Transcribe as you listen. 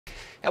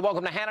And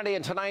welcome to Hannity.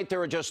 And tonight,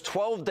 there are just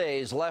 12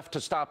 days left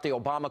to stop the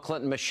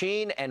Obama-Clinton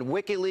machine, and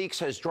WikiLeaks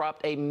has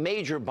dropped a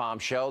major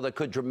bombshell that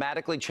could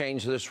dramatically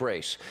change this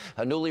race.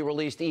 A newly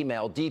released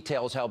email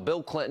details how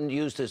Bill Clinton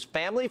used his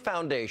family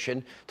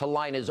foundation to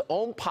line his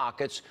own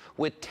pockets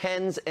with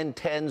tens and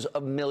tens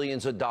of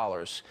millions of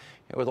dollars.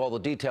 With all the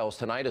details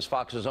tonight is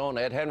Fox's own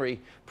Ed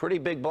Henry. Pretty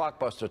big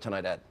blockbuster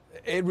tonight, Ed.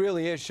 It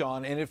really is,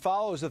 Sean, and it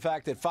follows the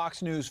fact that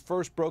Fox News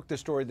first broke the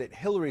story that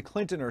Hillary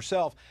Clinton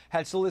herself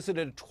had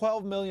solicited a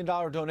 $12 million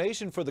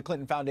donation for the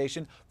Clinton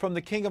Foundation from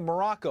the King of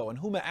Morocco, and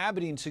Huma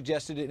Abedin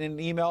suggested in an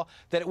email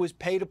that it was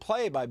pay to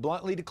play by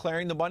bluntly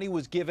declaring the money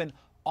was given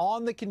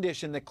on the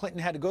condition that Clinton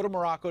had to go to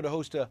Morocco to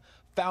host a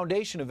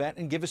foundation event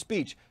and give a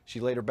speech. She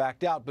later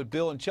backed out, but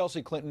Bill and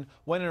Chelsea Clinton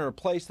went in her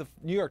place. The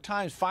New York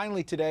Times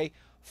finally today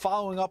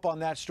following up on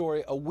that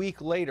story a week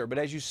later. But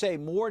as you say,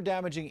 more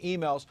damaging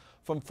emails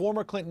from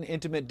former Clinton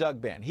intimate Doug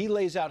Band. He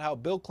lays out how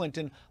Bill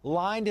Clinton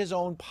lined his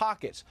own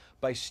pockets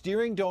by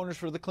steering donors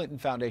for the Clinton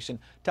Foundation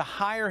to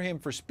hire him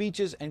for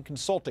speeches and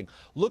consulting.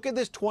 Look at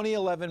this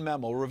 2011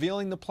 memo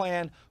revealing the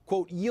plan,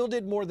 quote,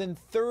 yielded more than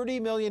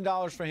 $30 million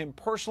for him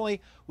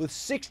personally, with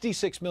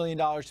 $66 million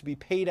to be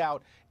paid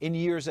out in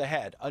years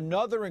ahead.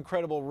 Another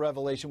incredible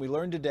revelation we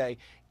learned today,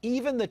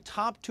 even the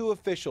top two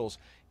officials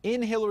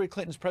in Hillary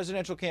Clinton's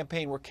presidential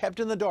campaign were kept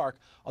in the dark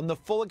on the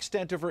full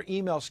extent of her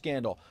email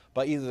scandal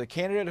by either the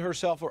candidate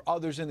herself or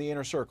others in the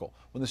inner circle.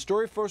 When the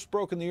story first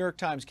broke in the New York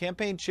Times,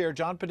 campaign chair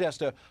John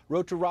Podesta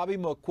wrote to Robbie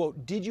Mook,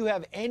 quote, "Did you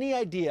have any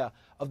idea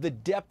of the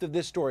depth of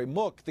this story?"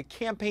 Mook, the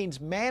campaign's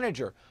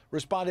manager,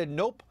 responded,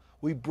 "Nope.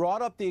 We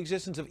brought up the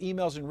existence of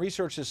emails and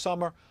research this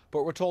summer,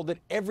 but we're told that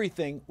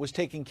everything was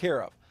taken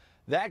care of."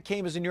 That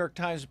came as the New York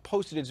Times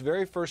posted its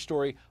very first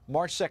story,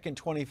 March 2nd,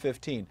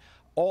 2015.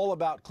 All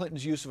about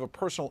Clinton's use of a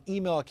personal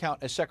email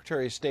account as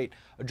Secretary of State,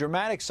 a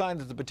dramatic sign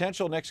that the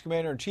potential next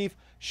commander-in-chief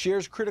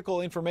shares critical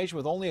information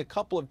with only a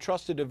couple of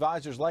trusted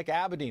advisors like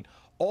Abedin.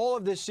 All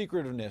of this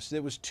secretiveness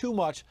that was too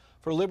much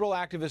for liberal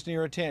activist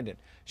Neera Tanden.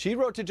 She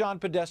wrote to John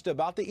Podesta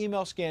about the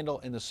email scandal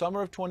in the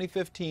summer of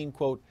 2015,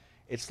 quote,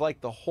 "It's like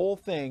the whole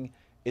thing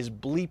is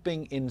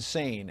bleeping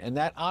insane." And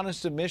that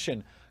honest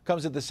admission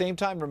comes at the same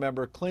time,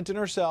 remember, Clinton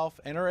herself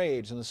and her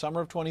aides in the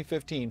summer of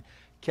 2015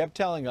 kept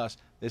telling us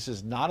this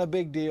is not a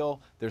big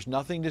deal. There's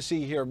nothing to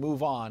see here.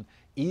 Move on.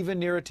 Even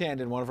Neera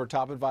Tanden, one of her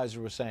top advisors,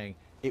 was saying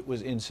it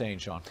was insane,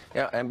 Sean.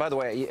 Yeah, and by the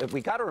way,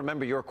 we got to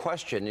remember your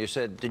question. You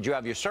said, did you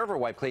have your server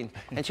wipe clean?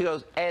 And she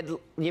goes, Ed,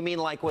 you mean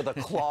like with a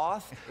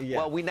cloth? Yeah.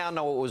 Well, we now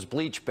know it was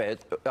bleach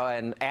bit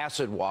and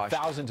acid wash.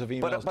 Thousands of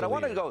emails. But I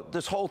wanted to go,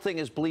 this whole thing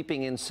is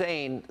bleeping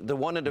insane. The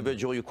one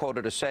individual you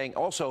quoted as saying,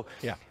 also,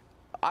 yeah,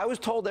 I was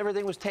told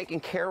everything was taken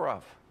care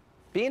of.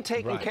 Being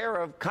taken care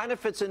of kind of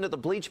fits into the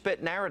bleach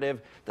bit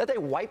narrative that they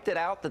wiped it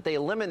out, that they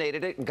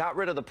eliminated it and got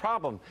rid of the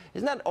problem.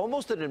 Isn't that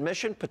almost an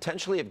admission,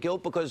 potentially, of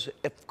guilt? Because,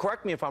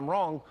 correct me if I'm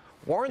wrong,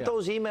 weren't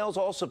those emails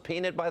all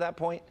subpoenaed by that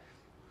point?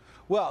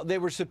 Well, they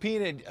were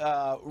subpoenaed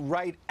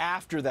right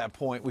after that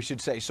point, we should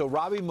say. So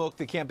Robbie Mook,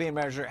 the campaign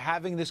manager,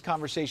 having this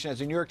conversation as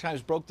the New York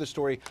Times broke the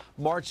story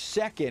March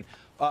 2nd.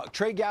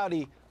 Trey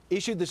Gowdy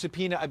issued the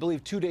subpoena, I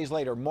believe, 2 days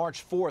later,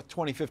 March 4th,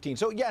 2015.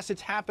 So, yes,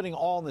 it's happening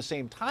all in the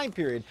same time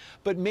period,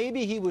 but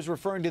maybe he was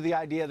referring to the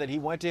idea that he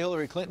went to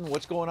Hillary Clinton,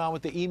 what's going on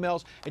with the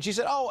emails, and she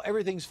said, oh,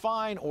 everything's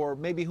fine, or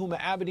maybe Huma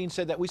Abedin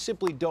said that. We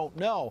simply don't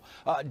know.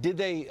 Did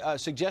they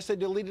suggest they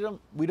deleted them?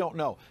 We don't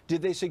know.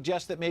 Did they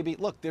suggest that maybe,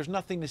 look, there's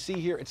nothing to see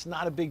here, it's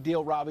not a big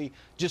deal, Robbie,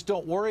 just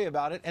don't worry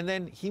about it, and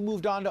then he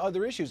moved on to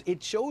other issues.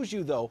 It shows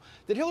you, though,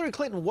 that Hillary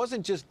Clinton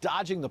wasn't just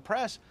dodging the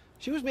press.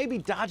 She was maybe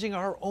dodging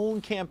her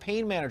own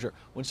campaign manager.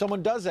 When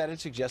someone does that,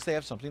 it suggests they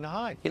have something to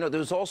hide. You know,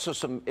 there's also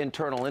some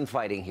internal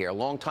infighting here.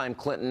 Longtime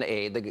Clinton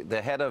aide,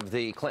 the head of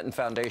the Clinton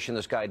Foundation,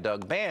 this guy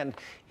Doug Band,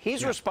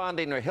 he's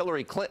responding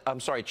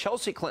to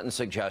Chelsea Clinton's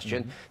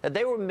suggestion that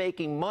they were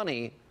making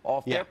money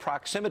off their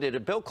proximity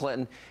to Bill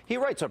Clinton. He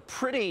writes a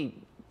pretty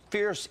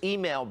fierce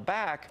email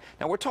back.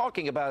 Now, we're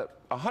talking about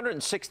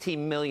 $116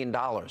 million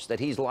that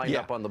he's lined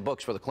up on the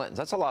books for the Clintons.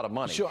 That's a lot of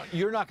money. Sure,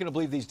 you're not going to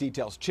believe these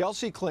details.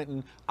 Chelsea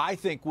Clinton, I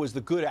think, was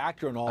the good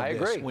actor in all this. I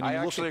agree. When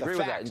you look at the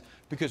facts,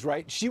 because,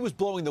 right, she was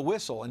blowing the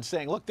whistle and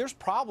saying, look, there's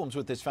problems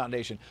with this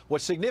foundation.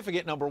 What's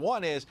significant, number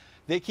one, is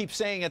they keep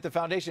saying at the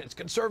foundation, it's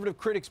conservative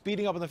critics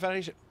beating up on the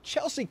foundation.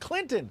 Chelsea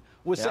Clinton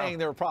was saying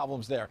there were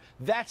problems there.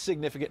 That's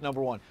significant,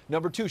 number one.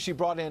 Number two, she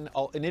brought in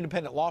an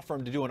independent law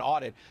firm to do an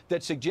audit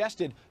that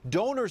suggested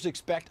donors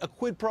expect a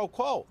quid pro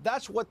quo.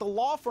 That's what the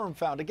law firm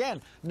found.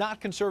 Again, not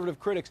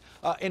conservative critics.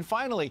 And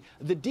finally,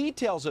 the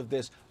details of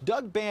this,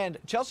 Doug Band,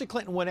 Chelsea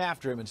Clinton went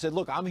after him and said,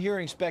 look, I'm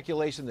hearing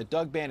speculation that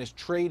Doug Band is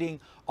trading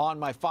on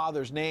my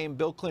father's name,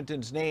 Bill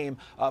Clinton's name,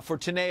 for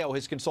Teneo,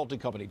 his consulting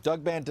company.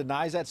 Doug Band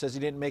denies that, says he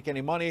didn't make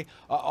any money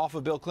off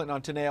of Bill Clinton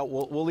on Teneo.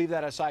 We'll leave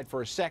that aside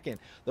for a second.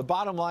 The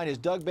bottom line is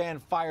Doug Band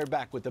fired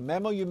back with the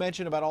memo you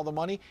mentioned about all the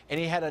money, and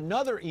he had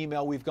another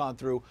email we've gone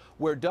through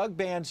where Doug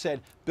Band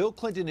said Bill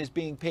Clinton is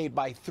being paid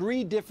by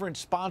 3 different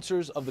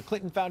sponsors of the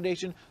Clinton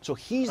Foundation, so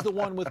he's the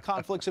one with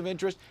conflicts of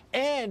interest,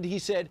 and he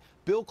said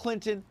Bill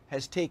Clinton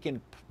has taken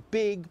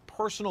big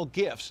personal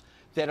gifts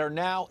that are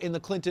now in the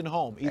Clinton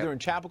home, either in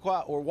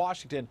Chappaqua or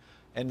Washington,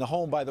 and the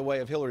home, by the way,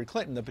 of Hillary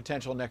Clinton, the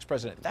potential next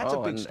president. That's a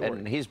big story.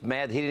 And he's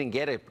mad he didn't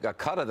get a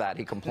cut of that.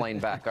 He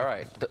complained back. All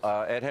right.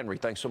 Ed Henry,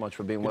 thanks so much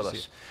for being with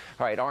us.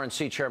 All right.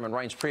 RNC Chairman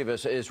Reince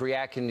Priebus is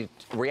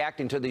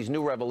reacting to these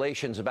new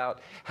revelations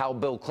about how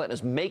Bill Clinton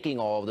is making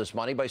all of this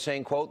money by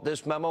saying, quote,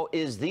 this memo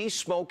is the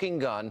smoking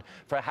gun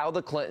for how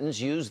the Clintons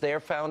use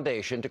their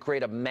foundation to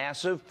create a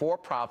massive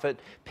for-profit,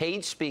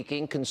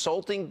 paid-speaking,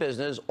 consulting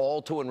business,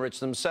 all to enrich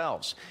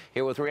themselves.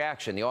 Here with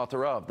reaction, the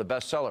author of the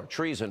bestseller,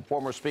 Treason,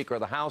 former Speaker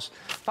of the House,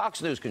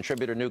 Fox News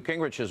contributor Newt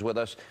Gingrich is with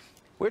us.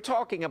 We're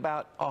talking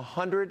about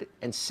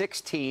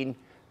 $116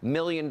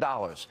 million.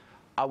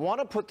 I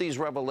want to put these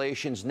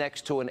revelations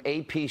next to an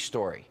AP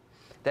story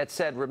that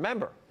said,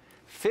 remember,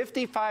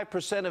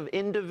 55% of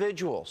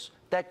individuals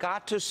that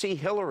got to see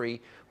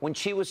Hillary when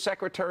she was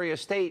Secretary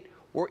of State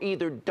were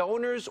either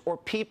donors or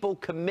people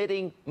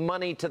committing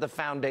money to the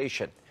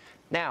foundation.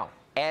 Now,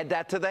 add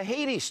that to the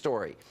Haiti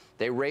story.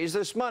 They raised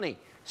this money,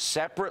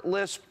 separate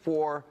list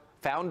for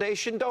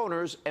foundation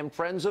donors and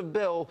friends of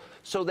Bill,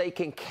 so they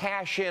can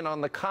cash in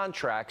on the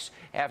contracts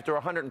after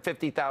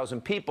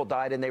 150,000 people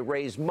died and they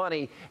raised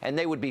money, and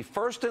they would be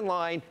first in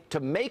line to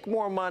make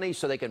more money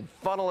so they can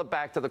funnel it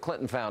back to the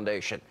Clinton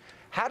Foundation.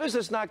 How does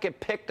this not get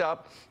picked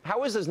up?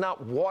 How is this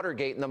not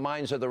Watergate in the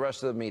minds of the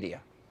rest of the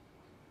media?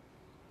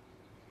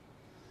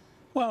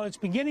 Well, it's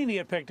beginning to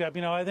get picked up.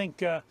 You know, I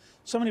think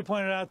somebody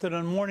pointed out that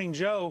on Morning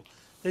Joe,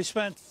 they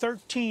spent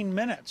 13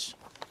 minutes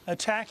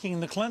attacking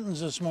the Clintons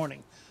this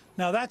morning.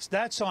 Now,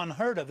 that's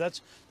unheard of.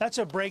 That's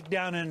a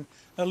breakdown in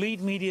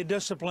elite media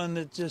discipline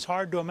that is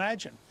hard to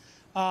imagine.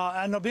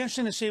 And it'll be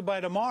interesting to see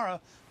by tomorrow,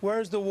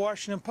 where's the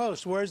Washington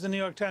Post? Where's the New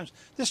York Times?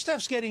 This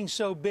stuff's getting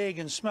so big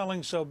and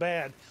smelling so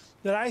bad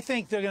that I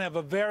think they're going to have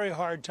a very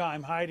hard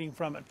time hiding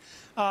from it.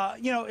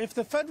 You know, if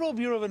the Federal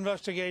Bureau of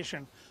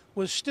Investigation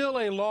was still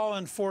a law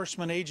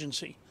enforcement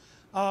agency,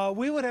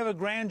 we would have a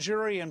grand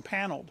jury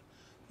impaneled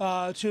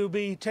to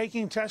be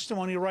taking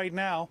testimony right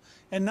now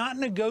and not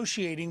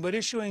negotiating, but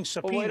issuing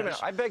subpoenas. Well, wait a minute.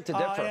 I beg to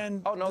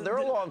differ. Oh, no, they're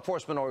a law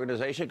enforcement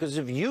organization, because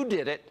if you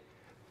did it,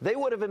 they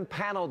would have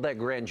impaneled that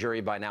grand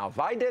jury by now. If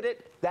I did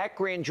it, that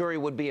grand jury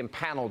would be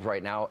impaneled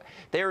right now.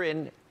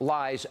 Therein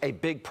lies a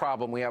big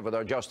problem we have with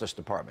our Justice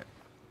Department.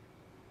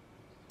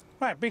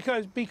 Right,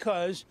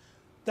 because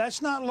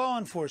that's not law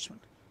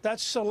enforcement.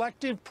 That's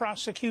selective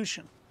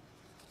prosecution.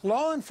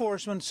 Law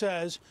enforcement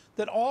says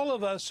that all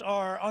of us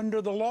are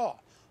under the law.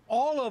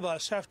 All of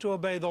us have to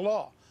obey the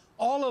law.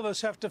 All of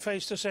us have to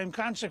face the same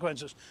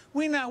consequences.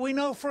 We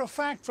know for a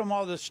fact from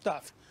all this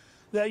stuff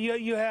that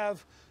you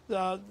have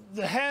the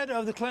head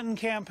of the Clinton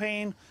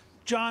campaign,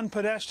 John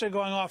Podesta,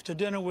 going off to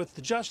dinner with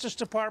the Justice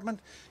Department.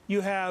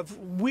 You have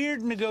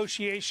weird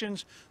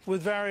negotiations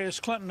with various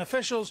Clinton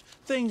officials,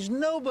 things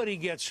nobody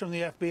gets from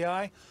the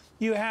FBI.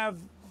 You have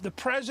the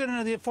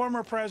president, the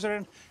former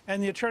president,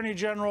 and the attorney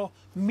general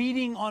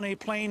meeting on a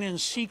plane in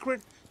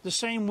secret the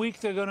same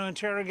week they're going to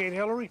interrogate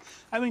Hillary.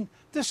 I mean,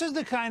 this is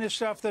the kind of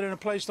stuff that in a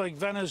place like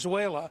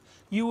Venezuela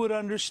you would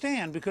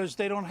understand, because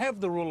they don't have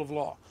the rule of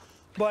law.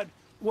 But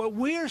what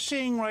we're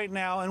seeing right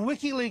now, and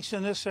WikiLeaks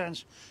in this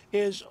sense,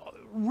 is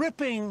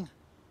ripping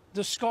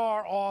the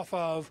scar off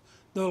of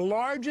the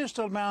largest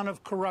amount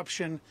of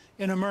corruption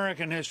in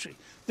American history.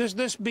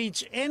 This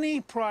beats any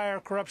prior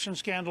corruption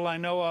scandal I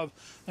know of,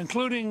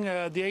 including the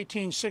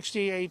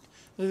 1868,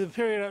 the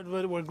period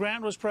where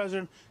Grant was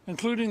president,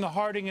 including the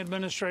Harding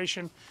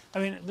administration. I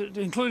mean,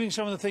 including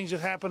some of the things that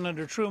happened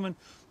under Truman.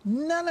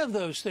 None of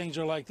those things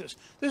are like this.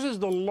 This is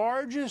the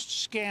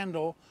largest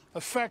scandal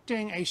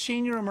affecting a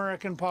senior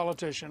American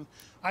politician,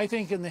 I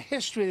think, in the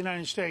history of the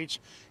United States.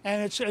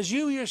 And it's, as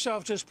you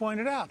yourself just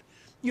pointed out,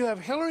 you have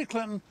Hillary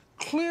Clinton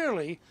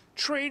clearly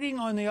trading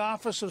on the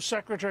office of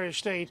Secretary of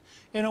State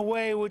in a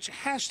way which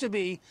has to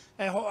be,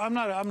 I'm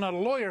not a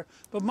lawyer,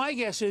 but my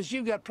guess is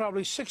you've got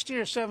probably 60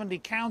 or 70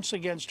 counts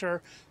against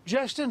her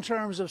just in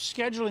terms of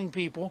scheduling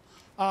people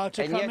to come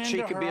into her office. And yet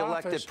she could be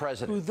elected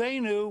president. Who they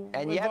knew.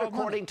 And yet,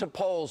 according to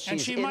polls,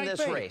 she's in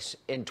this race.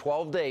 In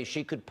 12 days,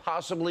 she could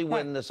possibly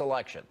win this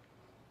election.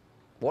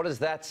 What does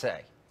that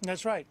say?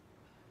 That's right.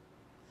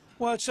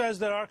 Well, it says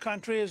that our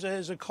country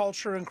is a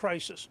culture in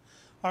crisis.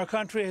 Our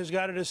country has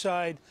got to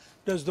decide,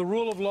 does the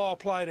rule of law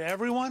apply to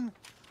everyone,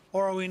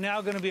 or are we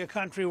now going to be a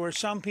country where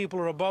some people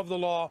are above the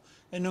law,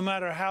 and no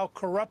matter how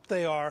corrupt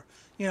they are,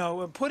 you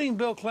know, putting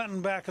Bill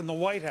Clinton back in the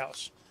White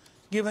House,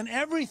 given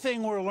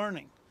everything we're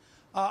learning,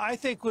 I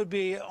think would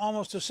be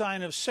almost a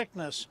sign of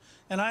sickness.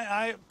 And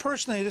I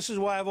personally, this is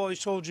why I've always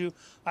told you,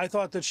 I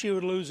thought that she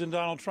would lose and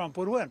Donald Trump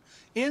would win.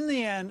 In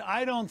the end,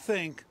 I don't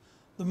think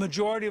the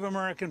majority of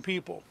American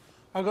people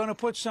are going to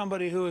put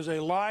somebody who is a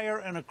liar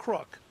and a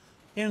crook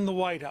in the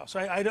White House.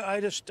 I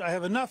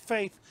have enough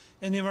faith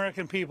in the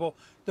American people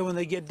that when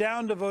they get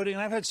down to voting,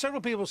 and I've had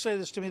several people say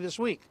this to me this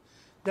week,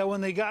 that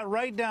when they got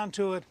right down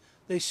to it,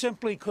 they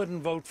simply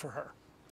couldn't vote for her.